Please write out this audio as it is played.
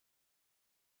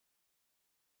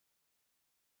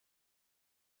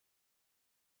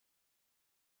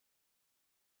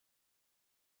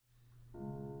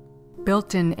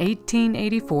Built in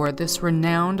 1884, this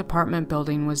renowned apartment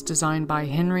building was designed by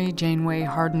Henry Janeway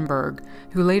Hardenberg,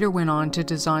 who later went on to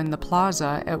design the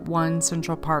plaza at 1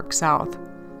 Central Park South.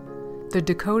 The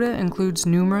Dakota includes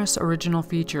numerous original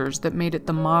features that made it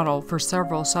the model for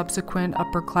several subsequent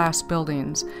upper-class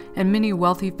buildings, and many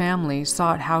wealthy families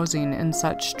sought housing in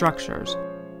such structures.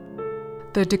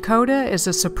 The Dakota is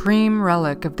a supreme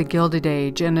relic of the Gilded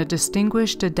Age and a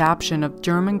distinguished adaptation of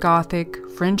German Gothic,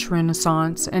 French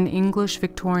Renaissance, and English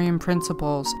Victorian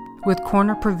principles, with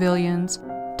corner pavilions,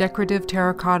 decorative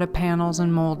terracotta panels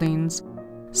and moldings,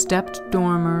 stepped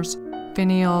dormers,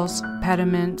 finials,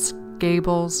 pediments,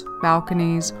 gables,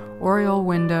 balconies, oriel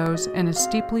windows, and a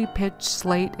steeply pitched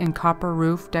slate and copper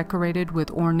roof decorated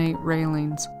with ornate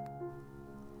railings.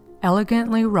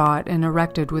 Elegantly wrought and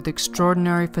erected with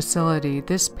extraordinary facility,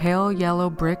 this pale yellow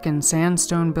brick and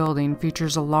sandstone building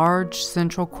features a large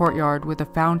central courtyard with a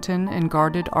fountain and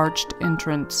guarded arched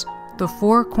entrance. The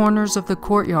four corners of the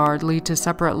courtyard lead to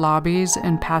separate lobbies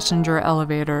and passenger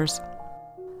elevators.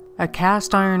 A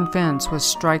cast-iron fence with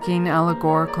striking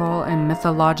allegorical and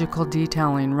mythological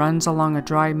detailing runs along a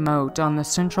dry moat on the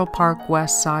Central Park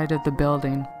west side of the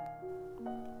building.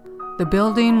 The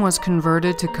building was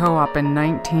converted to co-op in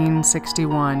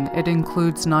 1961. It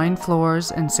includes 9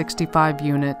 floors and 65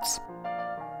 units.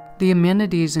 The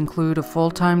amenities include a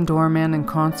full-time doorman and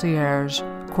concierge,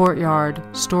 courtyard,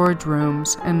 storage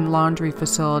rooms, and laundry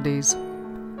facilities.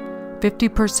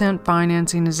 50%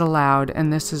 financing is allowed,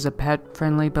 and this is a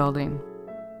pet-friendly building.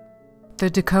 The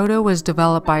Dakota was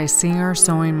developed by singer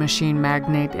sewing machine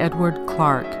magnate Edward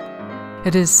Clark.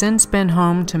 It has since been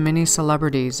home to many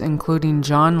celebrities, including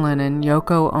John Lennon,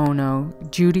 Yoko Ono,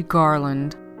 Judy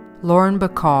Garland, Lauren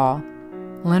Bacall,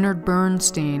 Leonard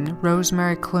Bernstein,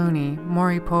 Rosemary Clooney,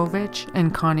 Maury Povich,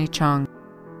 and Connie Chung.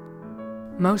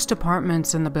 Most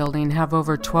apartments in the building have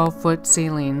over 12-foot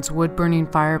ceilings, wood-burning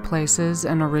fireplaces,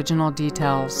 and original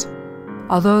details.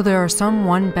 Although there are some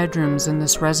one-bedrooms in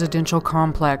this residential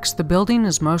complex, the building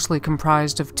is mostly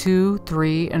comprised of 2,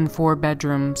 3, and 4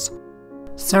 bedrooms.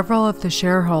 Several of the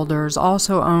shareholders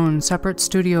also own separate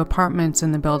studio apartments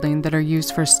in the building that are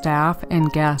used for staff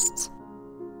and guests.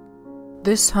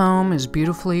 This home is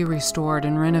beautifully restored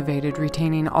and renovated,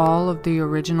 retaining all of the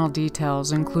original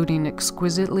details, including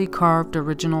exquisitely carved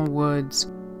original woods.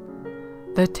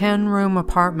 The 10-room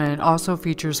apartment also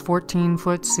features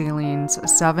 14-foot ceilings,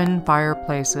 7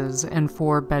 fireplaces, and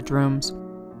 4 bedrooms.